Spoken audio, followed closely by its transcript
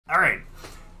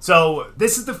So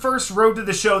this is the first Road to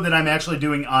the Show that I'm actually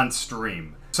doing on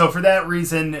stream. So for that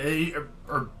reason,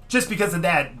 or just because of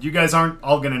that, you guys aren't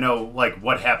all going to know like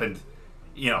what happened,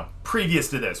 you know,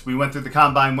 previous to this. We went through the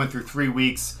Combine, went through 3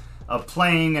 weeks of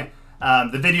playing.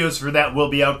 The videos for that will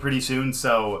be out pretty soon,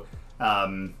 so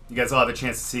you guys will have a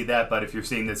chance to see that. But if you're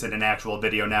seeing this in an actual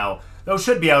video now, those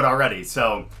should be out already,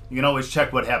 so you can always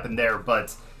check what happened there.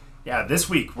 But yeah, this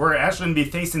week we're actually going to be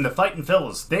facing the Fightin'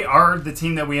 Phils. They are the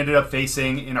team that we ended up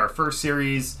facing in our first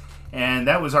series, and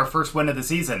that was our first win of the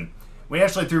season. We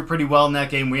actually threw pretty well in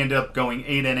that game. We ended up going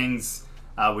 8 innings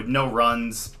with no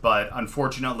runs, but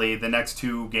unfortunately the next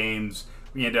 2 games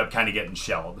we ended up kind of getting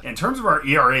shelled. In terms of our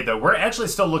ERA though, we're actually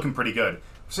still looking pretty good.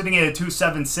 We're sitting at a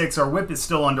 2.76. Our whip is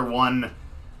still under 1.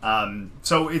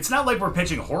 So it's not like we're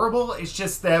pitching horrible. It's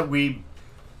just that we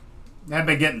have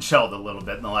been getting shelled a little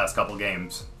bit in the last couple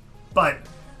games. But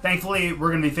thankfully,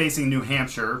 we're going to be facing New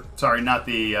Hampshire. Sorry, not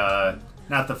the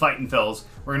Fightin' Phils.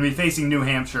 We're going to be facing New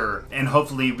Hampshire, and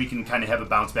hopefully we can kind of have a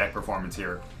bounce back performance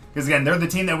here. Because again, they're the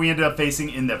team that we ended up facing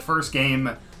in the first game,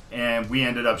 and we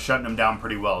ended up shutting them down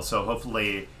pretty well. So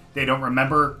hopefully they don't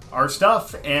remember our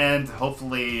stuff, and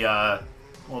hopefully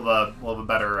we'll have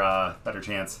a better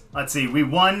chance. Let's see, we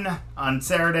won on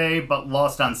Saturday, but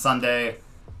lost on Sunday.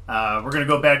 We're going to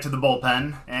go back to the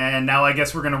bullpen, and now I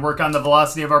guess we're going to work on the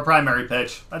velocity of our primary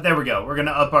pitch. But there we go. We're going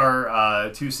to up our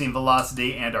 2-seam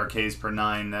velocity and our Ks per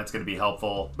 9. That's going to be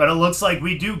helpful. But it looks like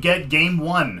we do get Game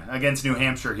 1 against New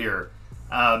Hampshire here.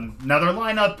 Now their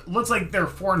lineup, looks like their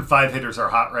 4 and 5 hitters are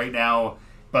hot right now,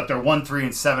 but their 1, 3,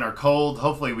 and 7 are cold.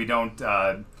 Hopefully we don't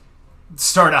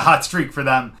start a hot streak for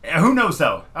them. Who knows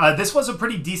though? This was a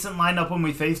pretty decent lineup when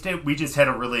we faced it. We just had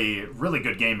a really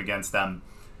good game against them.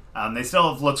 They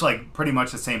still have, looks like pretty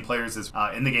much the same players as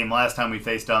in the game last time we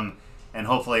faced them, and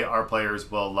hopefully our players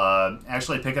will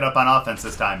actually pick it up on offense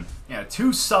this time. Yeah,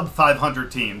 2 sub-500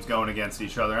 teams going against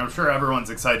each other. I'm sure everyone's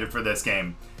excited for this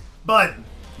game. But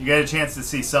you get a chance to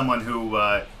see someone who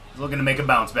is looking to make a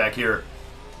bounce back here.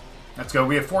 Let's go.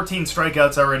 We have 14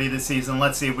 strikeouts already this season.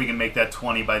 Let's see if we can make that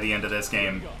 20 by the end of this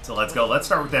game. So let's go. Let's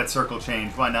start with that circle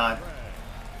change. Why not?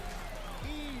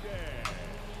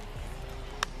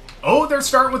 Oh, they're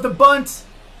starting with the bunt.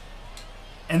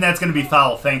 And that's going to be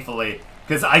foul, thankfully,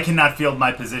 because I cannot field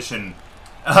my position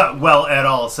well at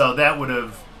all. So that would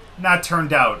have not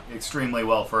turned out extremely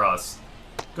well for us.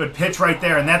 Good pitch right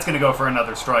there, and that's going to go for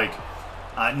another strike.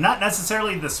 Not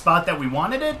necessarily the spot that we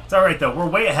wanted it. It's all right, though. We're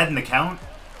way ahead in the count.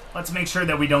 Let's make sure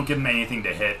that we don't give him anything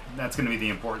to hit. That's going to be the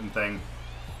important thing.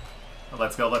 But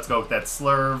let's go with that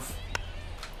slurve.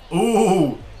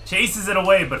 Ooh! Chases it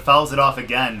away, but fouls it off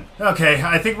again. Okay,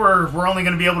 I think we're only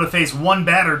going to be able to face 1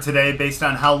 batter today based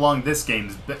on how long this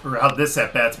game's or how this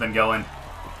at-bat's been going.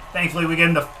 Thankfully, we get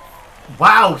him to...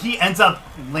 Wow, he ends up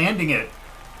landing it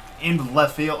into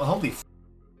left field. Holy f...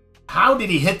 How did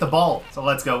he hit the ball? So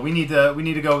let's go. We need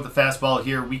to go with the fastball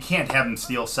here. We can't have him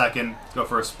steal second. Go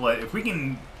for a split. If we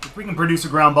can produce a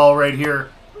ground ball right here,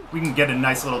 we can get a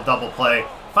nice little double play.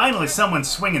 Finally, someone's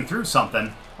swinging through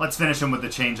something. Let's finish him with the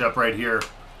changeup right here.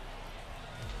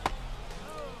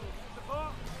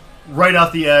 Right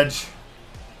off the edge.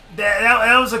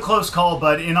 That was a close call,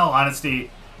 but in all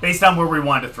honesty, based on where we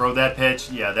wanted to throw that pitch,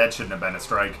 yeah, that shouldn't have been a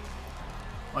strike.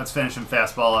 Let's finish him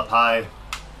fastball up high.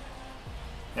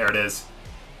 There it is.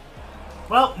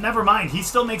 Well, never mind. He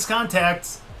still makes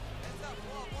contact.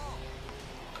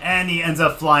 And he ends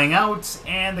up flying out,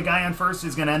 and the guy on first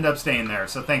is going to end up staying there.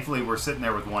 So thankfully, we're sitting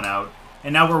there with 1 out.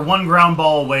 And now we're 1 ground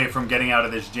ball away from getting out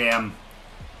of this jam.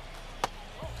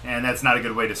 And that's not a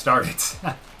good way to start it.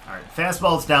 All right,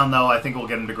 fastball's down, though. I think we'll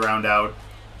get him to ground out.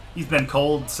 He's been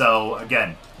cold, so,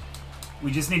 again,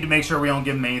 we just need to make sure we don't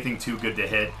give him anything too good to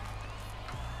hit.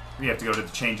 We have to go to the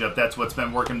changeup. That's what's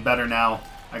been working better now.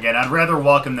 Again, I'd rather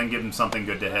walk him than give him something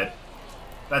good to hit.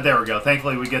 But there we go.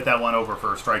 Thankfully, we get that one over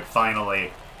for a strike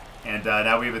finally. And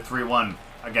now we have a 3-1.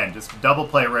 Again, just double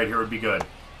play right here would be good.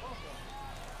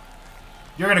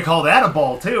 You're going to call that a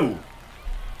ball, too.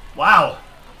 Wow.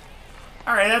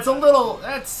 All right, that's a little...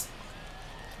 That's...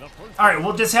 All right,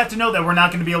 we'll just have to know that we're not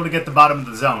going to be able to get the bottom of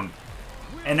the zone.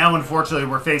 And now, unfortunately,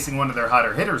 we're facing one of their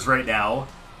hotter hitters right now.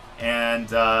 And,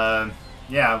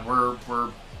 yeah,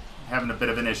 we're having a bit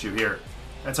of an issue here.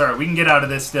 That's all right. We can get out of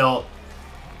this still.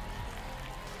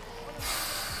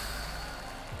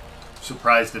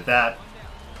 Surprised at that.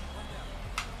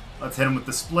 Let's hit him with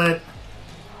the split.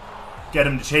 Get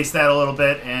him to chase that a little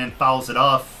bit and fouls it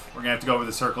off. We're going to have to go with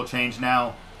the circle change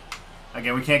now.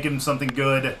 Again, we can't give him something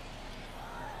good.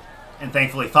 And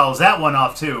thankfully fouls that one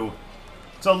off too.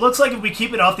 So it looks like if we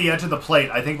keep it off the edge of the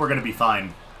plate, I think we're going to be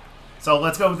fine. So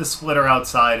let's go with the splitter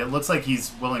outside. It looks like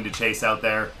he's willing to chase out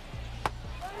there.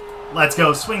 Let's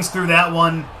go. Swings through that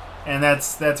one, and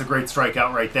that's a great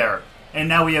strikeout right there. And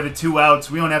now we have it 2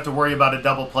 outs. We don't have to worry about a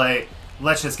double play.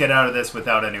 Let's just get out of this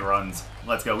without any runs.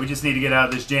 Let's go. We just need to get out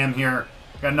of this jam here.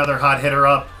 Got another hot hitter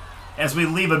up as we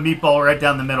leave a meatball right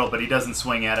down the middle, but he doesn't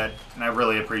swing at it, and I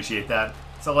really appreciate that.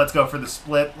 So let's go for the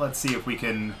split. Let's see if we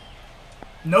can...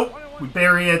 Nope. We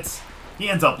bury it. He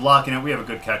ends up blocking it. We have a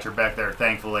good catcher back there,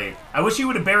 thankfully. I wish he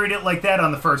would have buried it like that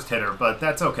on the first hitter, but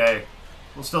that's okay.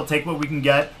 We'll still take what we can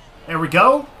get. There we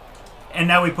go. And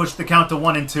now we push the count to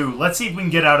 1-2. Let's see if we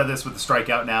can get out of this with the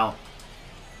strikeout now.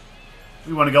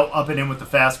 We want to go up and in with the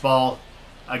fastball.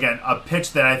 Again, a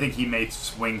pitch that I think he may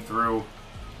swing through.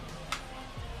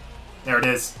 There it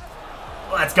is.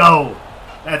 Let's go.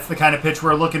 That's the kind of pitch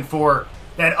we're looking for.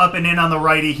 That up and in on the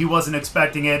righty. He wasn't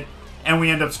expecting it. And we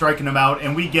end up striking him out.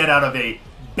 And we get out of a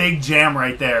big jam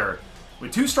right there.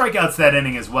 With 2 strikeouts that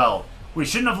inning as well. We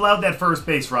shouldn't have allowed that first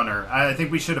base runner. I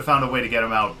think we should have found a way to get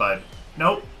him out. But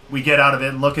nope. We get out of it.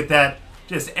 And look at that.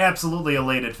 Just absolutely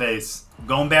elated face.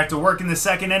 Going back to work in the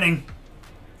second inning.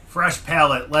 Fresh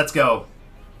palate. Let's go.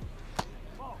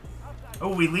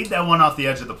 Oh, we lead that one off the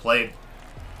edge of the plate.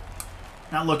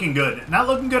 Not looking good. Not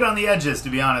looking good on the edges, to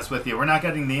be honest with you. We're not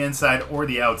getting the inside or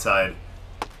the outside.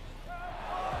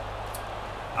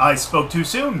 I spoke too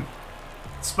soon.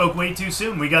 Spoke way too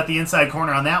soon. We got the inside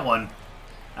corner on that one.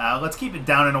 Let's keep it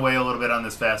down and away a little bit on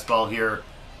this fastball here.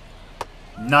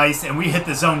 Nice, and we hit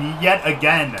the zone yet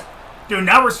again. Dude,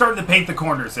 now we're starting to paint the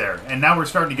corners there. And now we're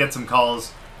starting to get some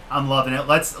calls. I'm loving it.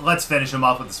 Let's finish him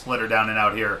off with the splitter down and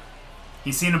out here.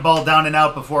 He's seen a ball down and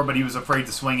out before, but he was afraid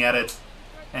to swing at it.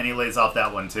 And he lays off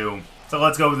that one too. So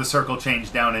let's go with the circle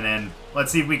change down and in.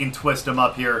 Let's see if we can twist him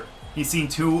up here. He's seen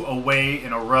 2 away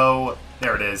in a row.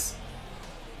 There it is.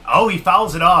 Oh, he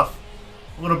fouls it off.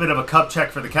 A little bit of a cup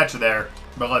check for the catcher there.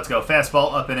 But let's go.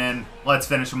 Fastball up and in. Let's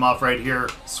finish him off right here.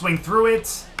 Swing through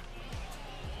it.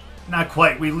 Not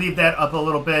quite. We leave that up a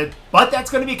little bit. But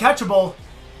that's going to be catchable.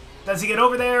 Does he get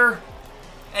over there?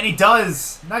 And he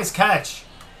does. Nice catch.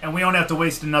 And we don't have to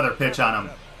waste another pitch on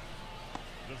him.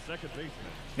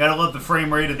 Gotta love the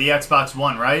frame rate of the Xbox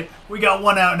One, right? We got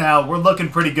 1 out now. We're looking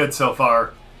pretty good so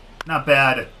far. Not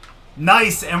bad.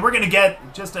 Nice. And we're going to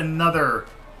get just another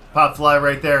pop fly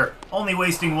right there. Only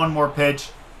wasting 1 more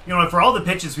pitch. You know, for all the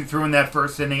pitches we threw in that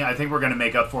first inning, I think we're going to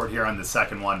make up for it here on the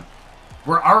second one.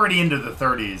 We're already into the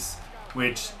 30s,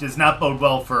 which does not bode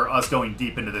well for us going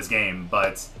deep into this game,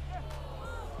 but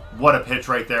what a pitch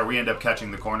right there. We end up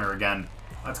catching the corner again.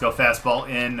 Let's go fastball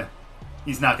in.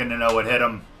 He's not going to know what hit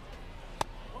him.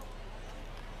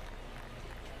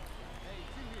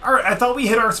 Alright, I thought we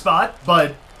hit our spot,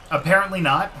 but apparently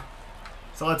not.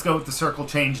 So let's go with the circle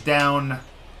change down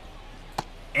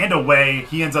and away.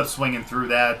 He ends up swinging through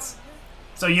that.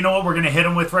 So you know what we're going to hit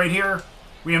him with right here?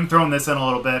 We haven't thrown this in a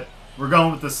little bit. We're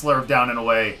going with the slurve down and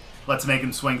away. Let's make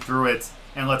him swing through it,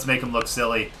 and let's make him look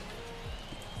silly.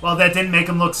 Well, that didn't make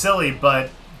him look silly, but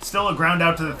still a ground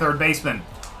out to the third baseman.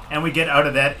 And we get out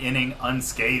of that inning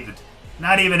unscathed.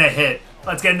 Not even a hit.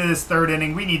 Let's get into this third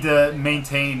inning. We need to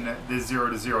maintain this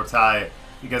 0-0 tie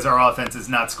because our offense is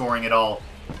not scoring at all.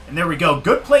 And there we go.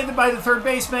 Good play by the third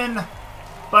baseman,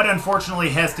 but unfortunately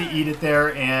has to eat it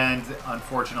there, and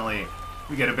unfortunately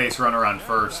we get a base runner on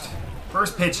first.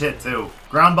 First pitch hit too.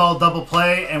 Ground ball double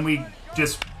play, and we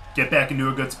just get back into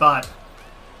a good spot.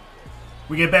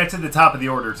 We get back to the top of the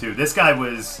order too. This guy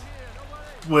was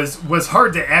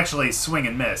hard to actually swing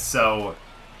and miss, so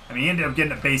I mean, he ended up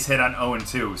getting a base hit on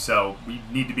 0-2, so we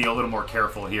need to be a little more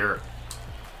careful here.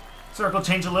 Circle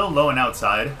change a little low and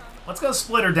outside. Let's go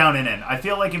splitter down and in. I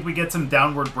feel like if we get some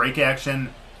downward break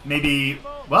action, maybe...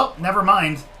 Well, never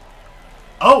mind.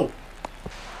 Oh!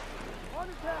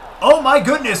 Oh my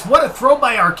goodness, what a throw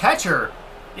by our catcher!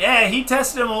 Yeah, he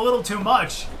tested him a little too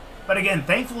much. But again,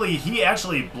 thankfully, he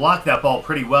actually blocked that ball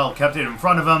pretty well, kept it in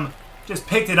front of him, just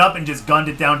picked it up and just gunned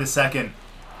it down to second.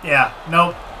 Yeah,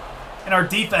 nope. And our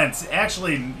defense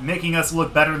actually making us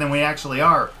look better than we actually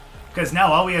are. Because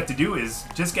now all we have to do is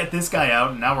just get this guy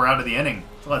out, and now we're out of the inning.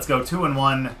 So let's go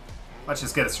 2-1. Let's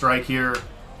just get a strike here.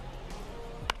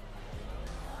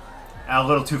 A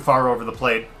little too far over the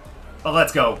plate. But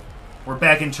let's go. We're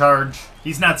back in charge.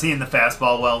 He's not seeing the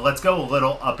fastball well. Let's go a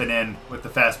little up and in with the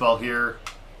fastball here.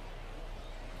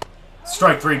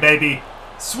 Strike 3, baby.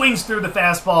 Swings through the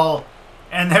fastball.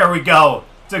 And there we go.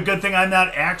 It's a good thing I'm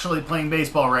not actually playing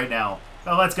baseball right now.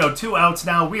 Now let's go. 2 outs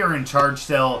now. We are in charge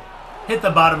still. Hit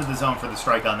the bottom of the zone for the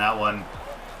strike on that one.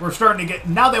 We're starting to get...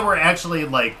 Now that we're actually,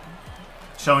 like,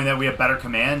 showing that we have better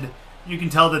command, you can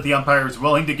tell that the umpire is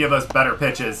willing to give us better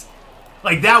pitches.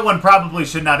 Like, that one probably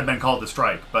should not have been called a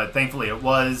strike, but thankfully it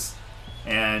was.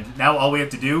 And now all we have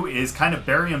to do is kind of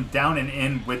bury him down and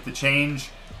in with the change,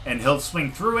 and he'll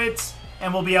swing through it,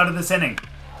 and we'll be out of this inning.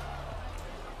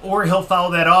 Or he'll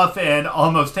foul that off and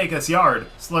almost take us yard.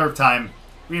 Slurve time.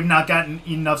 We have not gotten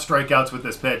enough strikeouts with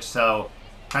this pitch, so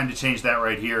time to change that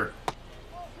right here.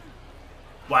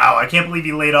 Wow, I can't believe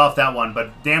he laid off that one,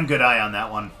 but damn good eye on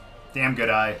that one. Damn good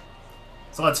eye.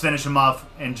 So let's finish him off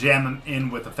and jam him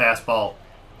in with a fastball.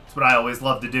 That's what I always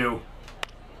love to do.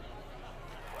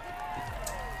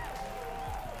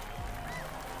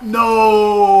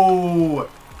 No!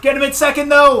 Get him at second,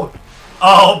 though!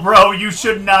 Oh, bro, you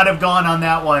should not have gone on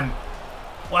that one.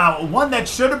 Wow, one that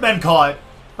should have been caught,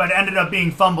 but ended up being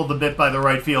fumbled a bit by the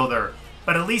right fielder.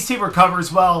 But at least he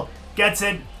recovers well, gets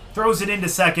it, throws it into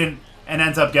second, and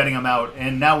ends up getting him out.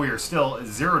 And now we are still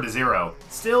 0-0.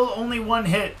 Still only one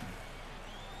hit.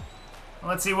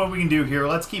 Let's see what we can do here.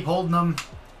 Let's keep holding them.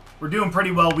 We're doing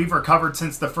pretty well. We've recovered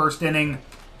since the first inning.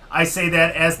 I say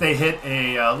that as they hit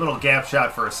a little gap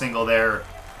shot for a single there.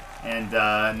 And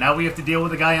now we have to deal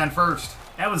with a guy on first.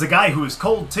 That was a guy who was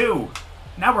cold, too.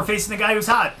 Now we're facing a guy who's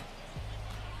hot.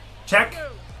 Check.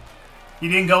 He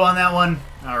didn't go on that one.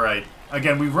 All right.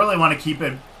 Again, we really want to keep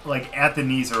it like at the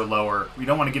knees or lower. We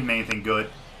don't want to give him anything good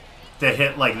to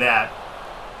hit like that,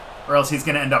 or else he's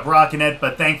going to end up rocking it.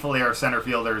 But thankfully, our center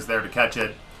fielder is there to catch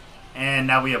it. And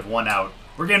now we have one out.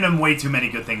 We're giving him way too many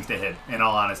good things to hit, in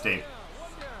all honesty.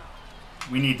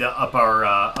 We need to up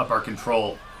our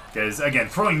control. Because, again,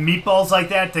 throwing meatballs like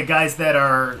that to guys that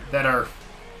are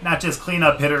not just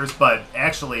cleanup hitters, but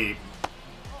actually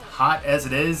hot as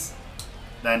it is,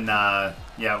 then,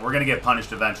 yeah, we're going to get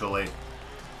punished eventually.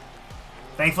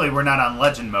 Thankfully, we're not on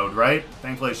legend mode, right?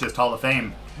 Thankfully, it's just Hall of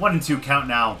Fame. 1-2 count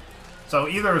now. So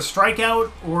either a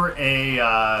strikeout or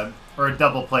a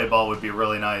double play ball would be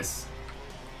really nice.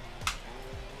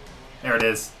 There it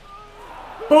is.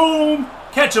 Boom!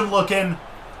 Catch him looking.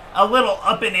 A little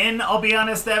up and in, I'll be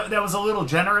honest. That was a little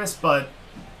generous, but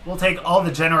we'll take all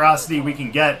the generosity we can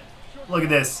get. Look at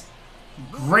this.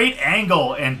 Great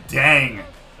angle, and dang.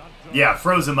 Yeah,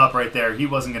 froze him up right there. He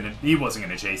wasn't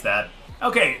gonna chase that.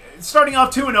 Okay, starting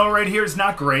off 2-0 right here is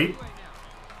not great.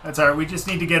 That's alright, we just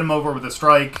need to get him over with a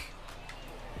strike.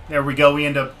 There we go, we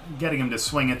end up getting him to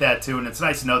swing at that too, and it's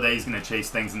nice to know that he's gonna chase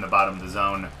things in the bottom of the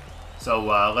zone. So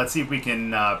let's see if we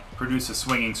can produce a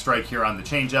swinging strike here on the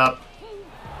changeup.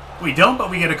 We don't, but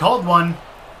we get a called one.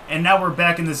 And now we're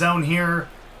back in the zone here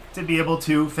to be able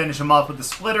to finish him off with the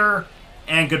splitter.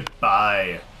 And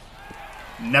goodbye.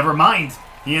 Never mind.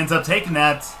 He ends up taking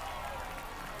that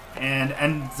and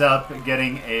ends up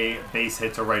getting a base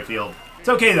hit to right field. It's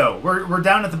okay, though. We're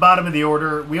down at the bottom of the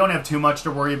order. We don't have too much to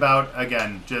worry about.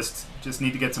 Again, just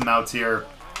need to get some outs here.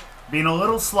 Being a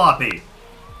little sloppy.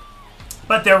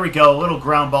 But there we go. A little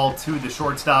ground ball to the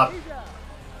shortstop.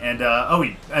 And, oh,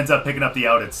 he ends up picking up the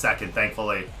out at second,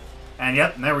 thankfully. And,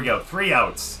 yep, and there we go. 3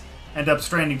 outs. End up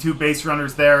stranding 2 base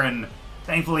runners there, and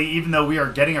thankfully, even though we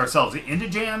are getting ourselves into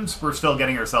jams, we're still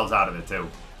getting ourselves out of it, too.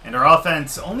 And our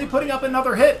offense only putting up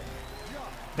another hit.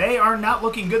 They are not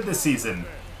looking good this season.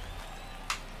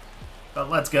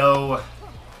 But let's go.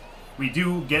 We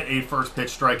do get a first pitch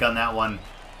strike on that one.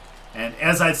 And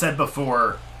as I said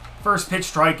before, first pitch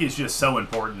strike is just so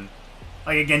important.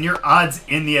 Like, again, your odds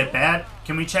in the at-bat,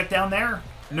 can we check down there?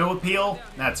 No appeal?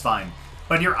 That's fine.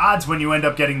 But your odds when you end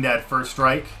up getting that first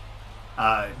strike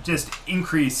just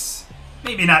increase,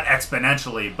 maybe not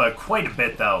exponentially, but quite a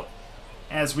bit, though,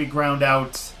 as we ground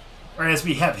out, or as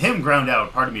we have him ground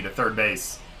out, pardon me, to third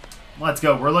base. Let's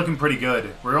go. We're looking pretty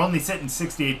good. We're only sitting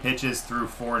 68 pitches through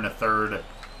 4 1/3.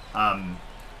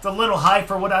 It's a little high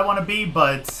for what I want to be,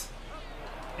 but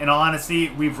in all honesty,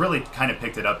 we've really kind of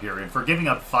picked it up here. And for giving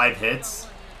up 5 hits,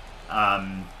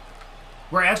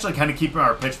 we're actually kind of keeping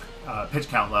our pitch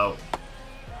count low.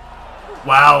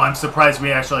 Wow, I'm surprised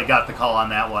we actually got the call on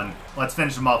that one. Let's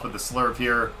finish him off with the slurve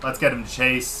here. Let's get him to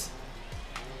chase.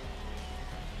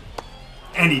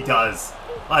 And he does.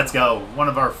 Let's go. One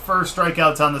of our first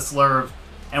strikeouts on the slurve,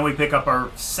 and we pick up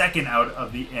our second out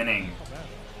of the inning.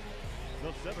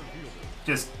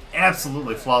 Just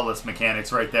absolutely flawless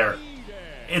mechanics right there.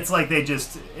 It's like they've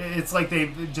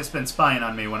just been spying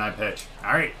on me when I pitch.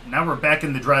 All right, now we're back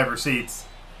in the driver's seats.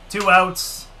 2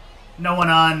 outs, no one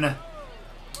on.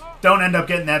 Don't end up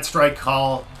getting that strike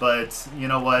call, but you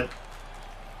know what?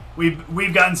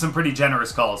 We've gotten some pretty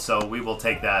generous calls, so we will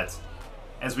take that.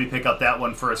 As we pick up that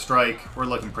one for a strike, we're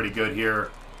looking pretty good here.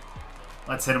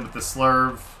 Let's hit him with the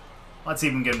slurve. Let's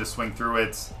even get him to swing through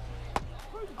it.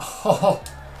 Oh,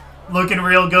 looking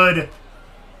real good.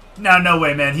 No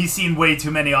way, man. He's seen way too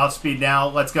many off-speed now.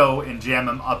 Let's go and jam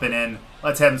him up and in.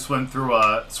 Let's have him swing through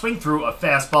a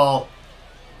fastball.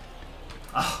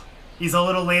 Oh, He's a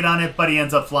little late on it, but he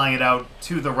ends up flying it out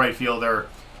to the right fielder,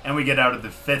 and we get out of the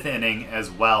 5th inning as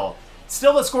well.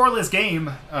 Still a scoreless game.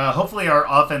 Hopefully our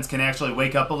offense can actually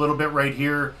wake up a little bit right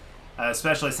here,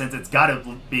 especially since it's got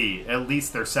to be at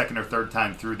least their 2nd or 3rd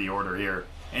time through the order here.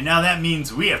 And now that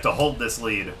means we have to hold this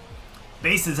lead.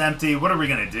 Base is empty. What are we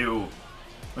going to do?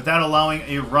 Without allowing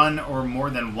a run or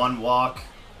more than one walk.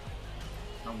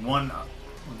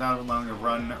 Without allowing a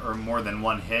run or more than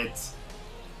one hit.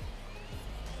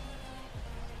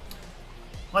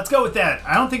 Let's go with that.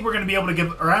 I don't think we're going to be able to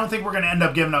give, or I don't think we're going to end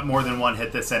up giving up more than one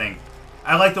hit this inning.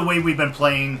 I like the way we've been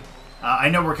playing. I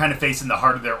know we're kind of facing the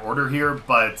heart of their order here,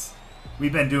 but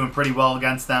we've been doing pretty well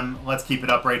against them. Let's keep it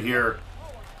up right here.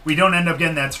 We don't end up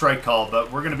getting that strike call,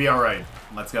 but we're going to be all right.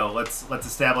 Let's go. Let's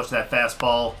establish that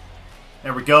fastball.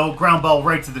 There we go. Ground ball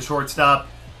right to the shortstop.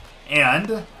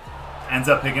 And ends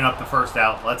up picking up the first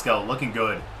out. Let's go. Looking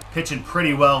good. Pitching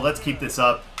pretty well. Let's keep this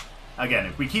up. Again,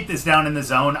 if we keep this down in the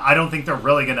zone, I don't think they're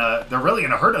really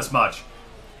gonna hurt us much.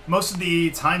 Most of the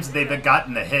times that they've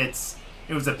gotten the hits,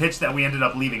 it was a pitch that we ended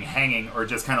up leaving hanging or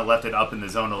just kind of left it up in the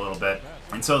zone a little bit.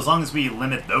 And so as long as we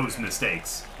limit those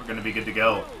mistakes, we're going to be good to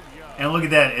go. And look at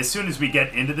that. As soon as we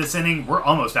get into this inning, we're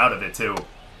almost out of it too.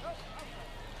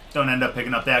 Don't end up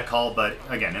picking up that call, but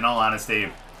again, in all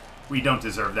honesty, we don't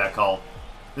deserve that call.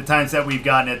 The times that we've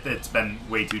gotten it, it's been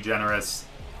way too generous.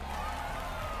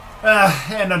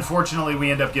 And unfortunately,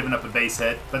 we end up giving up a base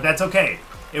hit, but that's okay.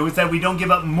 It was that we don't give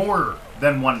up more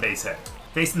than one base hit.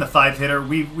 Facing the 5-hitter,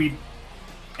 we've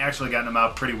actually gotten him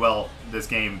out pretty well this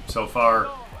game so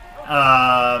far.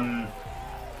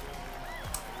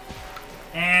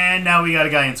 And now we got a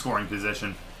guy in scoring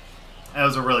position. That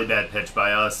was a really bad pitch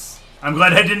by us. I'm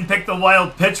glad I didn't pick the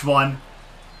wild pitch one.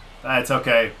 That's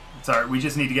okay. It's alright. We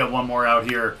just need to get one more out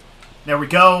here. There we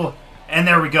go. And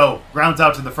there we go. Grounds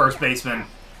out to the first baseman.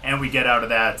 And we get out of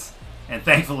that. And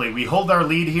thankfully, we hold our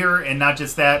lead here. And not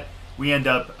just that, we end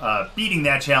up beating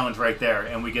that challenge right there.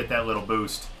 And we get that little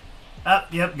boost.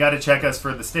 Yep, got to check us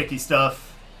for the sticky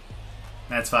stuff.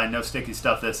 That's fine. No sticky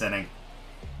stuff this inning.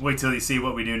 Wait till you see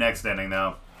what we do next inning,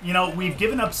 though. You know, we've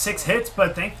given up 6 hits,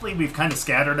 but thankfully we've kind of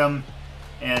scattered them.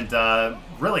 And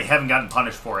really haven't gotten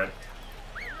punished for it.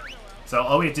 So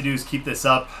all we have to do is keep this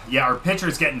up. Yeah, our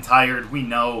pitcher's getting tired. We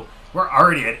know. We're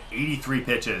already at 83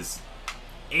 pitches.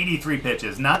 83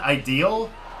 pitches. Not ideal,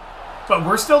 but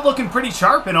we're still looking pretty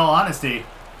sharp in all honesty.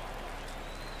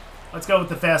 Let's go with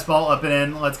the fastball up and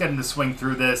in. Let's get him to swing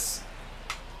through this.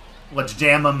 Let's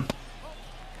jam him.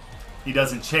 He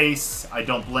doesn't chase. I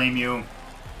don't blame you.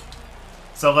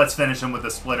 So let's finish him with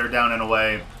a splitter down and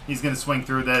away. He's going to swing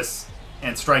through this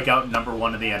and strike out number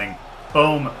 1 of the inning.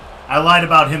 Boom. I lied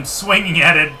about him swinging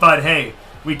at it, but hey,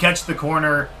 we catch the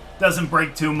corner. Doesn't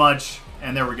break too much.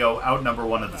 And there we go, out number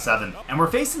 1 of the 7. And we're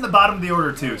facing the bottom of the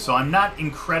order too, so I'm not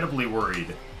incredibly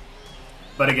worried.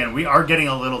 But again, we are getting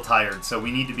a little tired, so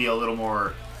we need to be a little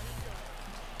more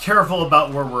careful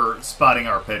about where we're spotting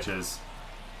our pitches.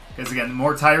 Because again, the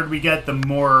more tired we get, the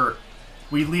more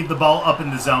we leave the ball up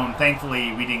in the zone.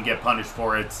 Thankfully, we didn't get punished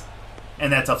for it.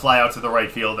 And that's a fly out to the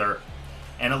right fielder.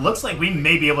 And it looks like we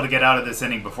may be able to get out of this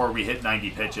inning before we hit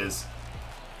 90 pitches.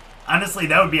 Honestly,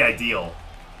 that would be ideal.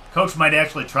 Coach might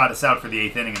actually trot us out for the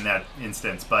 8th inning in that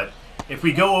instance, but if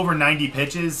we go over 90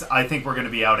 pitches, I think we're going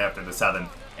to be out after the 7th.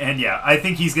 And yeah, I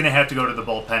think he's going to have to go to the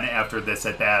bullpen after this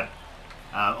at bat.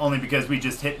 Only because we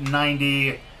just hit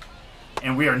 90,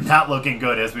 and we are not looking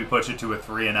good as we push it to a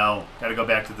 3-0. Got to go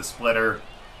back to the splitter.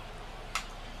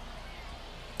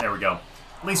 There we go.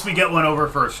 At least we get one over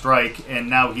for a strike, and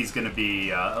now he's going to be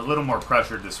a little more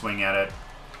pressured to swing at it.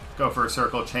 Go for a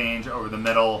circle change over the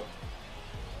middle.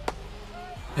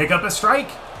 Pick up a strike,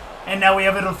 and now we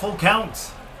have it a full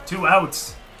count. 2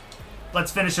 outs.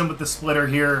 Let's finish him with the splitter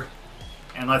here,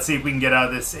 and let's see if we can get out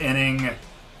of this inning.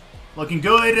 Looking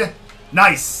good.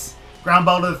 Nice. Ground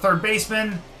ball to the third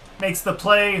baseman. Makes the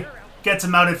play. Gets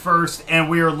him out at first, and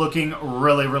we are looking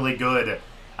really, really good.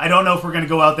 I don't know if we're going to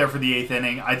go out there for the 8th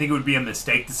inning. I think it would be a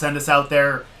mistake to send us out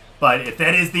there, but if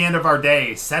that is the end of our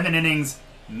day, 7 innings,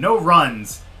 no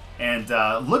runs, and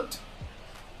looked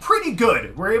pretty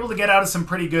good. We're able to get out of some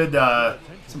pretty good,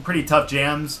 some pretty tough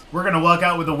jams. We're going to walk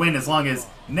out with a win as long as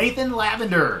Nathan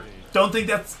Lavender. Don't think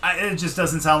that's, it just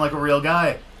doesn't sound like a real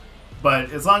guy.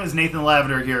 But as long as Nathan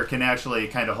Lavender here can actually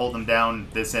kind of hold them down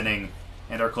this inning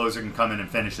and our closer can come in and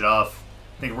finish it off,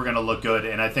 I think we're going to look good.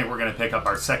 And I think we're going to pick up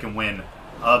our 2nd win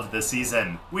of the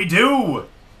season. We do!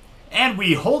 And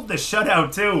we hold the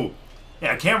shutout too.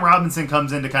 Yeah, Cam Robinson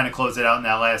comes in to kind of close it out in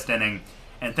that last inning.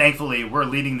 And thankfully, we're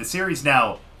leading the series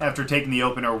now after taking the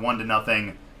opener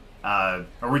 1-0.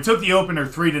 Or we took the opener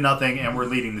 3-0, and we're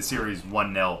leading the series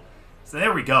 1-0. So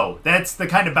there we go. That's the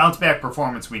kind of bounce back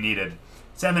performance we needed.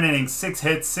 7 innings, 6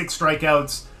 hits, 6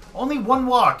 strikeouts, only 1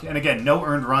 walk, and again, no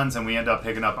earned runs, and we end up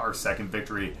picking up our second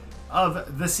victory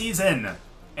of the season.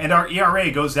 And our ERA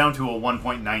goes down to a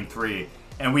 1.93,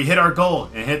 and we hit our goal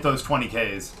and hit those 20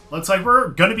 Ks. Looks like we're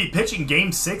going to be pitching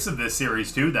Game 6 of this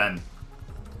series too then.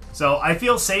 So I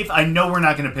feel safe. I know we're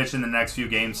not going to pitch in the next few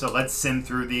games, so let's sim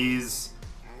through these.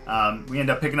 We end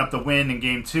up picking up the win in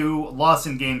Game 2, loss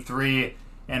in Game 3,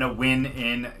 and a win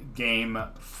in Game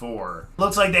 4.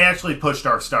 Looks like they actually pushed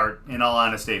our start, in all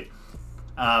honesty.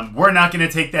 We're not going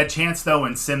to take that chance, though,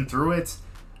 and sim through it.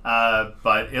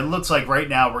 But it looks like right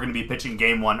now we're going to be pitching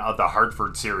Game 1 of the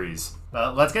Hartford series.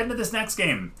 Let's get into this next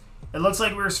game. It looks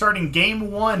like we're starting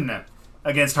Game 1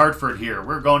 against Hartford here.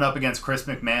 We're going up against Chris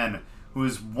McMahon,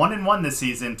 who's 1-1 this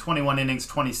season, 21 innings,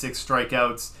 26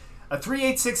 strikeouts, a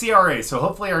 3.86 ERA. So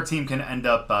hopefully our team can end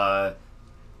up...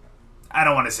 I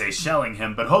don't want to say shelling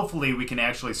him, but hopefully we can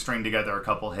actually string together a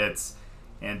couple hits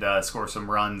and score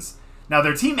some runs. Now,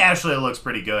 their team actually looks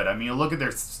pretty good. I mean, you look at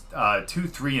their 2,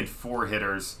 3, and 4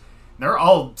 hitters. They're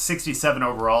all 67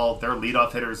 overall. Their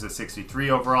leadoff hitters is 63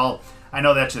 overall. I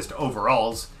know that's just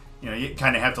overalls. You know, you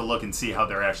kind of have to look and see how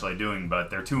they're actually doing, but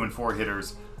their 2 and 4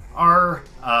 hitters are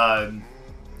on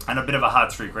a bit of a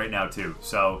hot streak right now, too.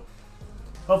 So,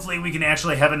 hopefully we can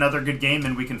actually have another good game,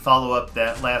 and we can follow up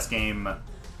that last game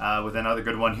with another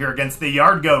good one here against the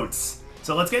Yard Goats.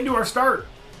 So let's get into our start.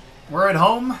 We're at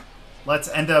home. Let's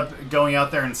end up going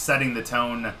out there and setting the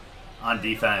tone on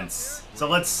defense. So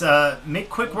let's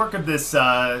make quick work of this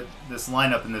this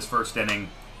lineup in this first inning.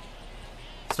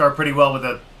 Start pretty well with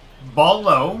a ball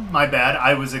low. My bad.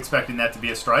 I was expecting that to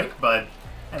be a strike, but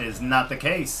that is not the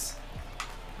case.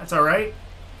 That's all right.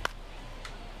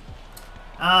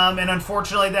 And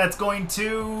unfortunately, that's going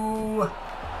to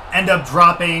end up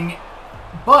dropping.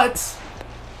 But,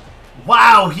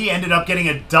 wow, he ended up getting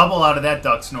a double out of that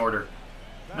duck snorter.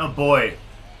 Oh boy,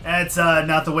 that's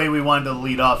not the way we wanted to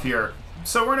lead off here.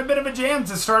 So we're in a bit of a jam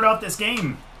to start off this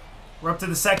game. We're up to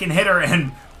the second hitter,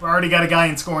 and we already got a guy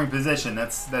in scoring position.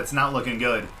 That's not looking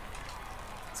good.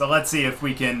 So let's see if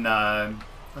we can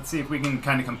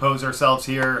kind of compose ourselves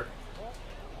here.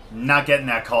 Not getting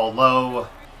that call low.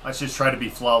 Let's just try to be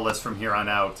flawless from here on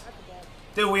out.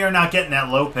 Dude, we are not getting that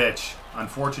low pitch,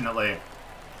 unfortunately.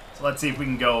 So let's see if we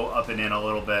can go up and in a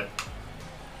little bit.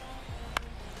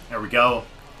 There we go.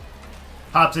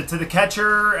 Pops it to the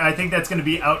catcher. I think that's going to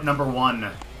be out number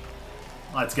 1.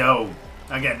 Let's go.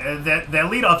 Again, that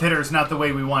leadoff hitter is not the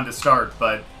way we wanted to start,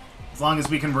 but as long as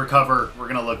we can recover, we're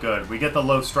going to look good. We get the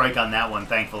low strike on that one,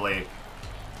 thankfully.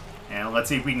 And let's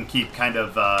see if we can keep kind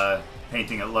of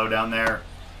painting it low down there.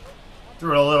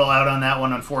 Threw it a little out on that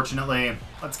one, unfortunately.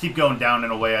 Let's keep going down in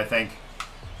a way, I think.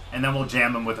 And then we'll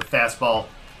jam him with a fastball.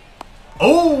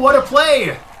 Oh, what a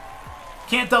play!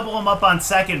 Can't double him up on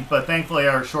second, but thankfully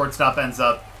our shortstop ends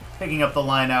up picking up the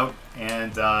line out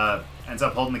and ends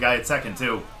up holding the guy at second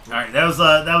too. All right, that was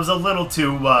a little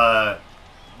too a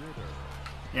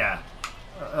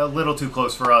little too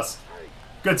close for us.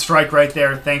 Good strike right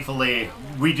there. Thankfully,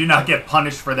 we do not get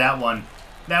punished for that one.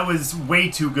 That was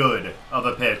way too good of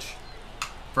a pitch.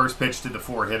 First pitch to the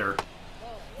 4 hitter.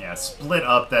 Yeah, split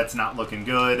up. That's not looking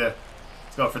good.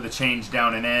 Let's go for the change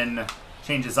down and in.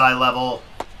 Change his eye level.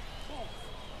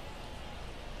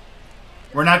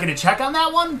 We're not going to check on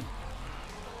that one?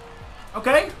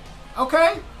 Okay.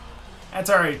 Okay.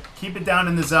 That's all right. Keep it down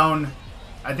in the zone.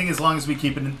 I think as long as we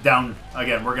keep it down,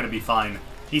 again, we're going to be fine.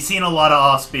 He's seen a lot of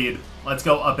off speed. Let's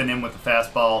go up and in with the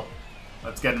fastball.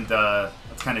 Let's get him to,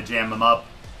 let's kind of jam him up.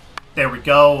 There we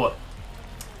go.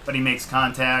 But he makes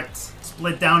contact.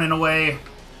 Split down in a way.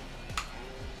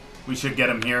 We should get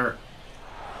him here.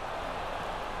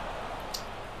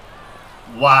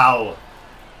 Wow.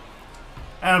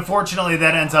 And unfortunately,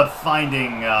 that ends up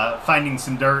finding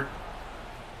some dirt.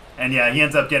 And yeah, he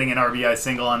ends up getting an RBI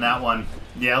single on that one.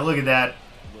 Yeah, look at that.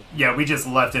 Yeah, we just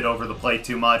left it over the plate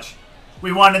too much.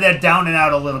 We wanted that down and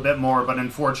out a little bit more, but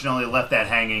unfortunately left that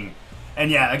hanging. And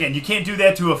yeah, again, you can't do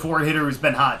that to a 4-hitter who's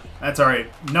been hot. That's all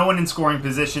right. No one in scoring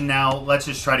position now. Let's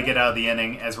just try to get out of the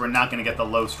inning, as we're not going to get the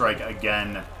low strike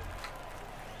again.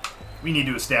 We need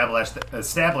to establish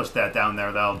that down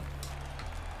there, though.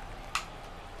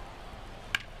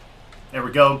 There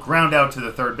we go. Ground out to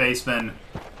the third baseman.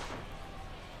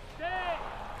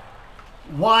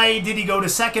 Why did he go to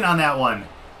second on that one?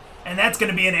 And that's going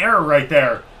to be an error right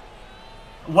there.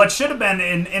 What should have been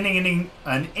an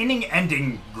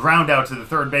inning-ending ground out to the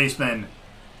third baseman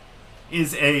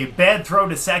is a bad throw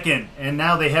to second, and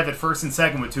now they have it first and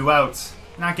second with 2 outs.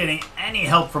 Not getting any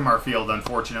help from our field,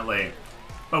 unfortunately.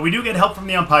 But we do get help from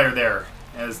the umpire there.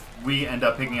 as we end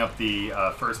up picking up the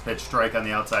first pitch strike on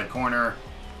the outside corner.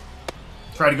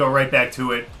 Try to go right back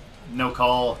to it. No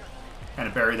call. Kind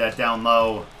of bury that down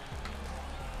low.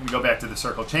 Gonna go back to the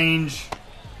circle change.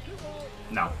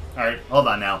 No. Alright, hold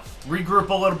on now. Regroup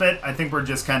a little bit. I think we're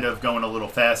just kind of going a little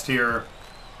fast here.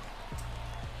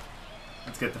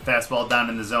 Let's get the fastball down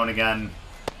in the zone again.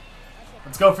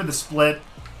 Let's go for the split.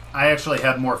 I actually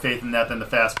have more faith in that than the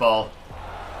fastball.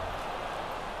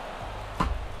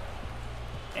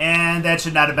 And that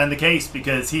should not have been the case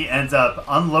because he ends up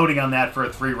unloading on that for a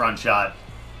 3-run shot.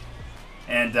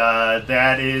 And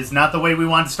that is not the way we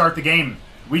want to start the game.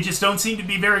 We just don't seem to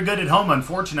be very good at home,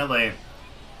 unfortunately,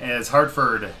 as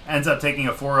Hartford ends up taking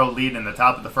a 4-0 lead in the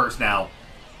top of the first now.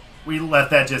 We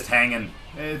left that just hanging.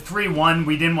 3-1,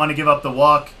 we didn't want to give up the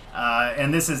walk,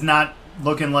 and this is not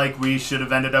looking like we should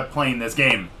have ended up playing this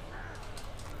game.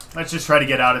 Let's just try to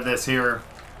get out of this here.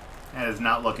 That is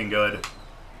not looking good.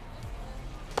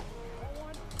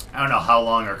 I don't know how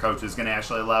long our coach is going to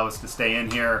actually allow us to stay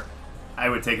in here. I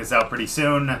would take us out pretty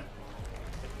soon.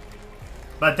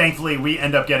 But thankfully, we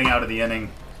end up getting out of the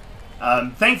inning.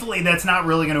 Thankfully, that's not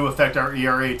really going to affect our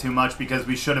ERA too much because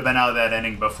we should have been out of that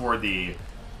inning before the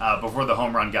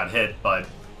home run got hit. But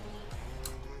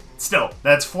still,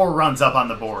 that's 4 runs up on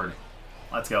the board.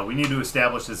 Let's go. We need to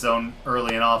establish the zone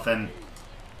early and often.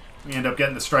 We end up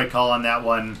getting the strike call on that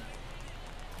one.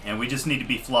 And we just need to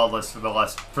be flawless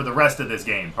for the rest of this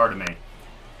game. Pardon me.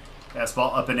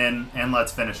 Fastball up and in, and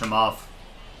let's finish him off.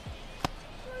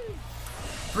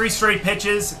 3 straight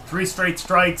pitches, 3 straight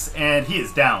strikes, and he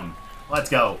is down. Let's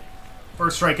go.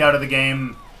 First strikeout of the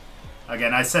game.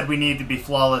 Again, I said we need to be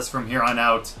flawless from here on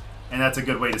out, and that's a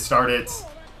good way to start it.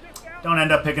 Don't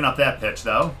end up picking up that pitch,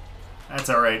 though. That's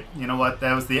all right. You know what?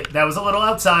 That was a little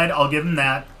outside. I'll give him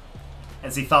that,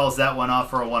 as he fouls that one off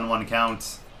for a 1-1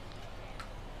 count.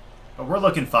 But we're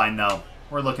looking fine, though.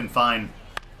 We're looking fine.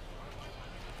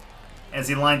 As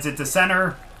he lines it to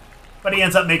center, but he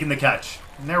ends up making the catch.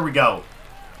 And there we go.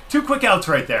 2 quick outs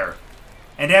right there.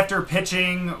 And after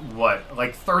pitching, what,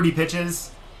 like 30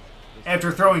 pitches?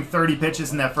 After throwing 30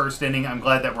 pitches in that first inning, I'm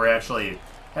glad that we're actually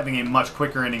having a much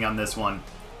quicker inning on this one.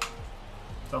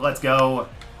 So let's go.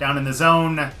 Down in the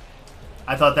zone.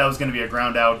 I thought that was going to be a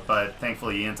ground out, but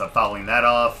thankfully he ends up fouling that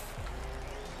off.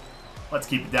 Let's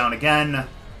keep it down again.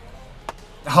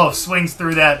 Oh, swings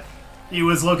through that. He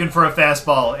was looking for a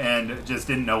fastball and just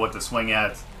didn't know what to swing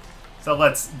at. So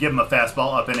let's give him a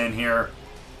fastball up and in here.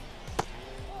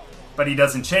 But he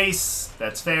doesn't chase.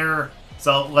 That's fair.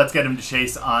 So let's get him to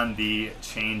chase on the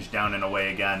change down and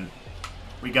away again.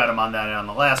 We got him on that on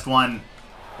the last one.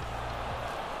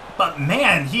 But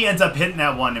man, he ends up hitting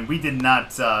that one, and we did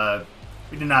not time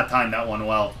that one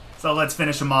well. So let's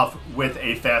finish him off with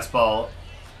a fastball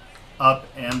up,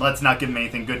 and let's not give him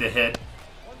anything good to hit.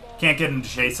 Can't get him to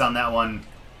chase on that one,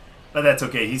 but that's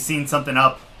okay. He's seen something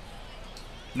up.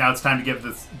 Now it's time to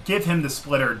give him the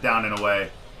splitter down and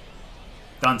away.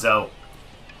 Dunzo.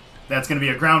 That's going to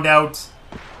be a ground out.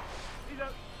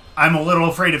 I'm a little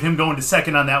afraid of him going to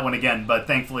second on that one again, but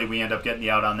thankfully we end up getting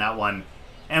the out on that one,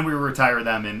 and we retire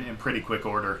them in pretty quick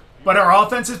order. But our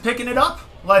offense is picking it up.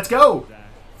 Let's go.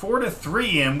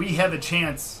 4-3, and we have a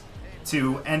chance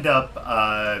to end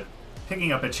up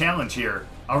picking up a challenge here.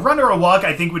 A run or a walk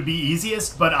I think would be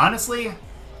easiest, but honestly,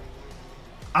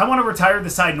 I want to retire the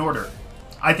side in order.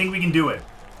 I think we can do it.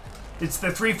 It's the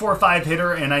 3-4-5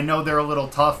 hitter, and I know they're a little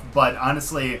tough, but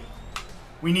honestly,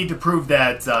 we need to prove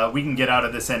that we can get out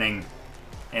of this inning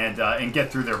and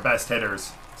get through their best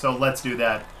hitters. So let's do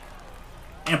that.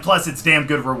 And plus, it's damn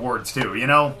good rewards too, you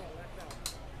know?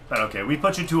 But okay, we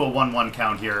put you to a 1-1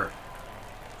 count here.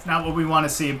 It's not what we want to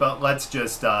see, but let's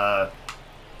just... yeah,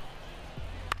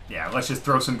 let's just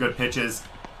throw some good pitches.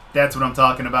 That's what I'm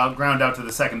talking about. Ground out to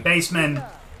the second baseman.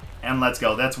 And let's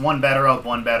go. That's 1 batter up,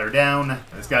 1 batter down.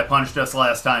 This guy punched us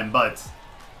last time, but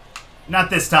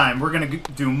not this time. We're going to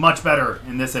do much better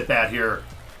in this at-bat here.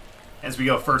 As we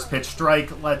go first pitch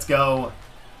strike, let's go.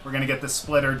 We're going to get the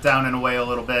splitter down and away a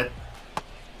little bit.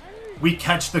 We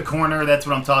catch the corner. That's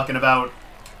what I'm talking about.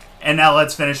 And now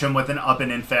let's finish him with an up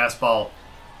and in fastball.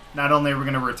 Not only are we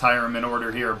going to retire him in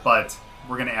order here, but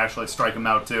we're going to actually strike him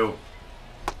out too.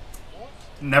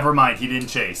 Never mind, he didn't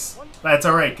chase. That's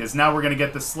alright, because now we're going to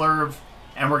get the slurve,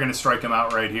 and we're going to strike him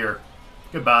out right here.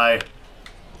 Goodbye.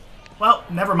 Well,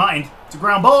 never mind. It's a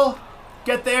ground ball.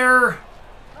 Get there.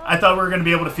 I thought we were going to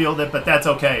be able to field it, but that's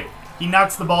okay. He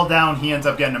knocks the ball down. He ends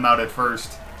up getting him out at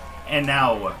first. And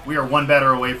now we are 1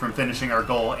 batter away from finishing our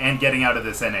goal and getting out of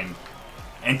this inning.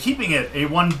 And keeping it a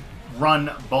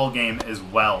 1-run ball game as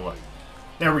well.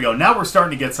 There we go. Now we're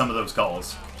starting to get some of those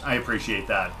calls. I appreciate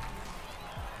that.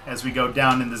 as we go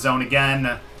down in the zone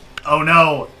again. Oh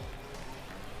no!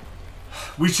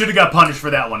 We should have got punished for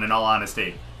that one, in all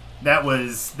honesty. That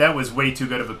was way too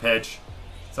good of a pitch.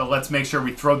 So let's make sure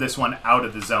we throw this one out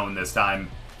of the zone this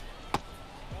time.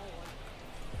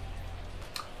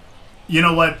 You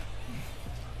know what?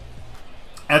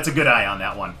 That's a good eye on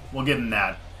that one. We'll give him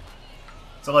that.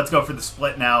 So let's go for the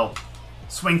split now.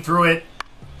 Swing through it.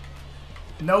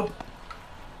 Nope.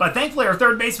 But thankfully our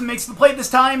third baseman makes the play this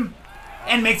time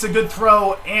and makes a good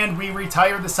throw, and we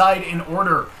retire the side in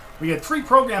order. We get 3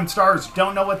 program stars.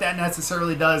 Don't know what that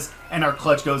necessarily does, and our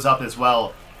clutch goes up as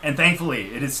well. And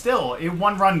thankfully, it is still a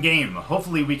 1-run game.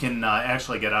 Hopefully we can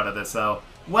actually get out of this, though.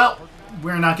 Well,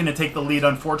 we're not going to take the lead,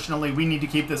 unfortunately. We need to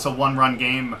keep this a 1-run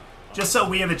game, just so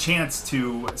we have a chance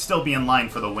to still be in line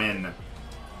for the win.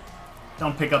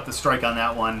 Don't pick up the strike on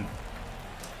that one.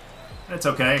 That's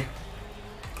okay.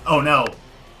 Oh, no.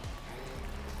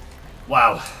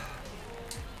 Wow.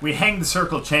 We hang the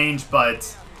circle change, but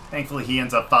thankfully he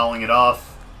ends up fouling it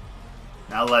off.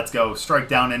 Now let's go. Strike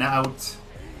down and out.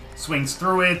 Swings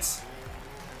through it.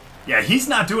 Yeah, he's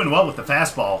not doing well with the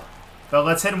fastball. But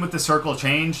let's hit him with the circle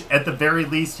change. At the very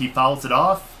least, he fouls it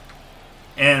off.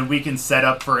 And we can set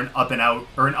up for an up and out,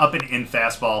 or an up and in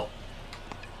fastball.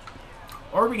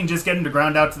 Or we can just get him to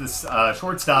ground out to this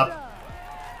shortstop.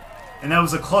 And that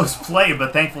was a close play,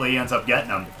 but thankfully he ends up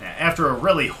getting him. After a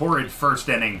really horrid first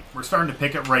inning, we're starting to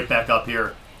pick it right back up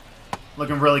here.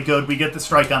 Looking really good. We get the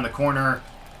strike on the corner.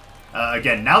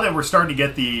 Again, now that we're starting to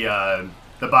get the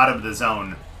bottom of the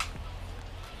zone,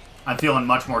 I'm feeling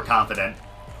much more confident.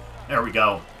 There we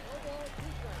go.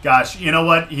 Gosh, you know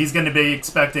what? He's going to be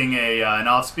expecting an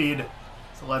off-speed.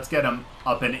 So let's get him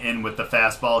up and in with the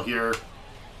fastball here.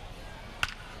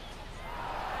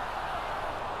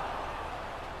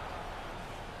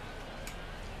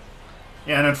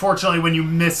 And unfortunately, when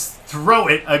you throw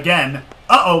it again...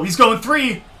 Uh-oh, he's going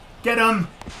 3! Get him!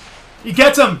 He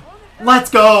gets him!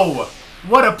 Let's go!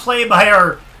 What a play by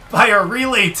our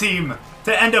relay team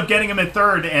to end up getting him at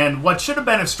third. And what should have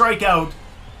been a strikeout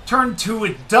turned to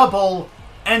a double,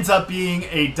 ends up being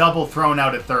a double thrown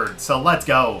out at third. So let's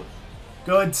go.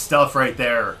 Good stuff right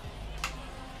there.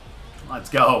 Let's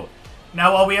go.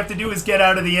 Now all we have to do is get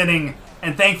out of the inning.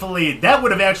 And thankfully, that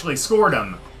would have actually scored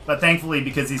him. But thankfully,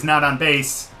 because he's not on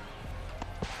base...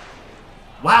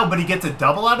 Wow, but he gets a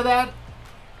double out of that?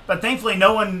 But thankfully,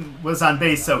 no one was on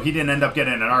base, so he didn't end up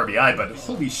getting an RBI. But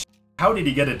holy shit, how did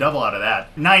he get a double out of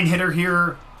that? 9-hitter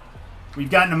here. We've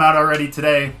gotten him out already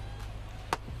today.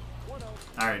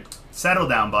 Alright, settle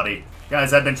down, buddy.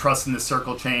 Guys, I've been trusting this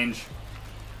circle change.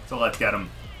 So let's get him.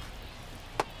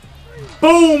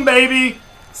 Boom, baby!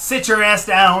 Sit your ass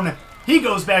down. He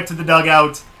goes back to the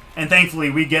dugout. And thankfully,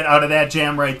 we get out of that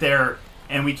jam right there,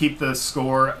 and we keep the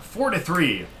score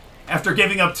 4-3 after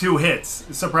giving up 2 hits.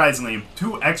 Surprisingly,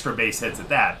 2 extra base hits at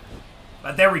that.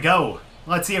 But there we go.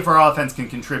 Let's see if our offense can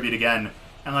contribute again,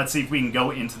 and let's see if we can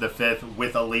go into the 5th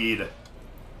with a lead.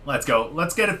 Let's go.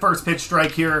 Let's get a first pitch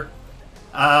strike here.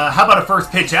 How about a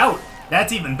first pitch out?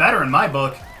 That's even better in my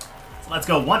book. So let's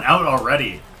go. 1 out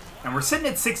already. And we're sitting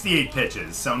at 68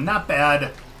 pitches, so not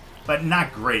bad, but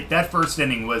not great. That first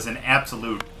inning was an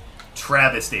absolute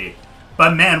travesty.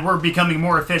 But man, we're becoming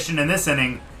more efficient in this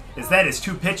inning, as that is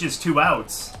 2 pitches, 2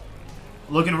 outs.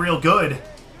 Looking real good.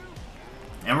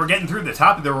 And we're getting through the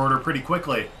top of their order pretty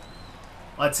quickly.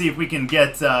 Let's see if we can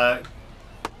get...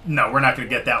 No, we're not going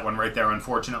to get that one right there,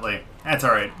 unfortunately. That's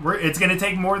alright. It's going to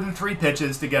take more than 3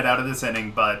 pitches to get out of this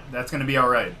inning, but that's going to be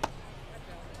alright.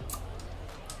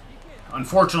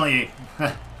 Unfortunately,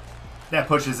 that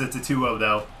pushes it to 2-0,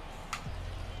 though.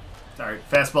 Alright,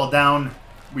 fastball down.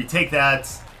 We take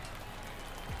that,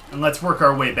 and let's work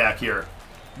our way back here.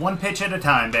 1 pitch at a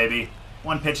time, baby.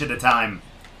 1 pitch at a time.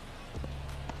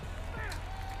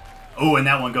 Oh, and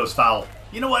that one goes foul.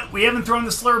 You know what? We haven't thrown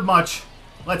the slurve much.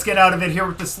 Let's get out of it here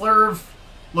with the slurve.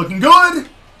 Looking good!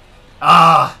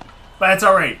 But that's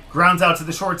alright. Grounds out to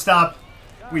the shortstop.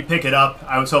 We pick it up.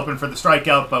 I was hoping for the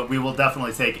strikeout, but we will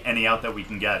definitely take any out that we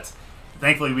can get.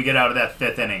 Thankfully, we get out of that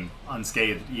 5th inning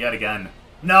unscathed yet again.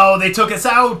 No, they took us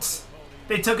out!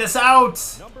 They took us out!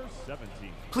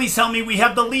 Please tell me we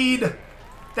have the lead!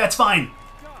 That's fine.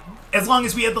 As long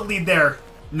as we have the lead there.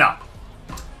 No.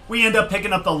 We end up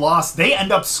picking up the loss. They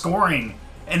end up scoring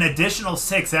an additional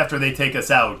 6 after they take us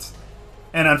out.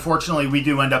 And unfortunately, we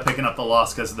do end up picking up the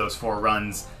loss because of those 4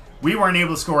 runs. We weren't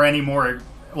able to score any more,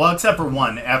 well, except for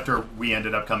 1 after we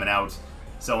ended up coming out.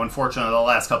 So unfortunately, the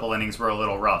last couple innings were a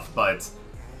little rough. But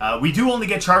we do only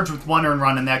get charged with 1 earned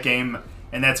run in that game.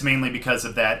 And that's mainly because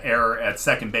of that error at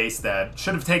second base that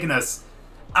should have taken us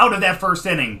out of that first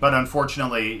inning, but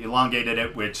unfortunately elongated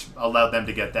it, which allowed them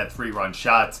to get that 3-run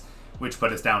shot, which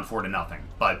put us down 4-0.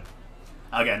 But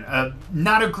again,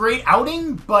 not a great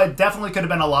outing, but definitely could have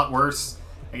been a lot worse.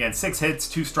 Again, 6 hits,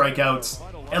 2 strikeouts.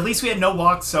 At least we had no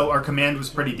walks, so our command was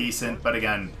pretty decent. But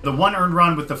again, the 1 earned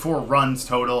run with the 4 runs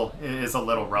total is a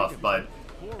little rough, but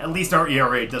at least our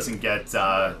ERA doesn't get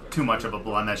too much of a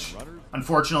blemish.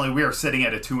 Unfortunately, we are sitting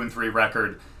at a 2-3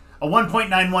 record. A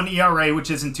 1.91 ERA,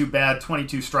 which isn't too bad,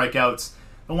 22 strikeouts.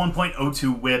 A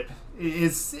 1.02 whip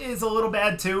is a little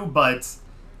bad too, but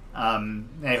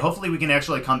hey, hopefully we can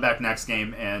actually come back next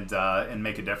game and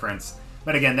make a difference.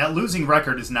 But again, that losing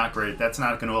record is not great. That's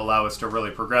not going to allow us to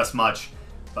really progress much.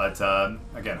 But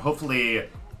again, hopefully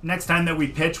next time that we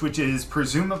pitch, which is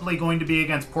presumably going to be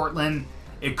against Portland,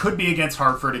 it could be against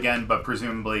Hartford again, but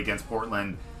presumably against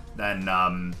Portland,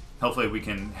 then hopefully we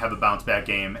can have a bounce back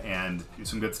game and do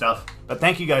some good stuff. But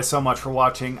thank you guys so much for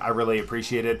watching. I really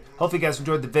appreciate it. Hopefully you guys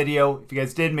enjoyed the video. If you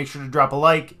guys did, make sure to drop a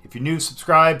like. If you're new,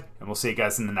 subscribe, and we'll see you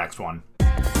guys in the next one.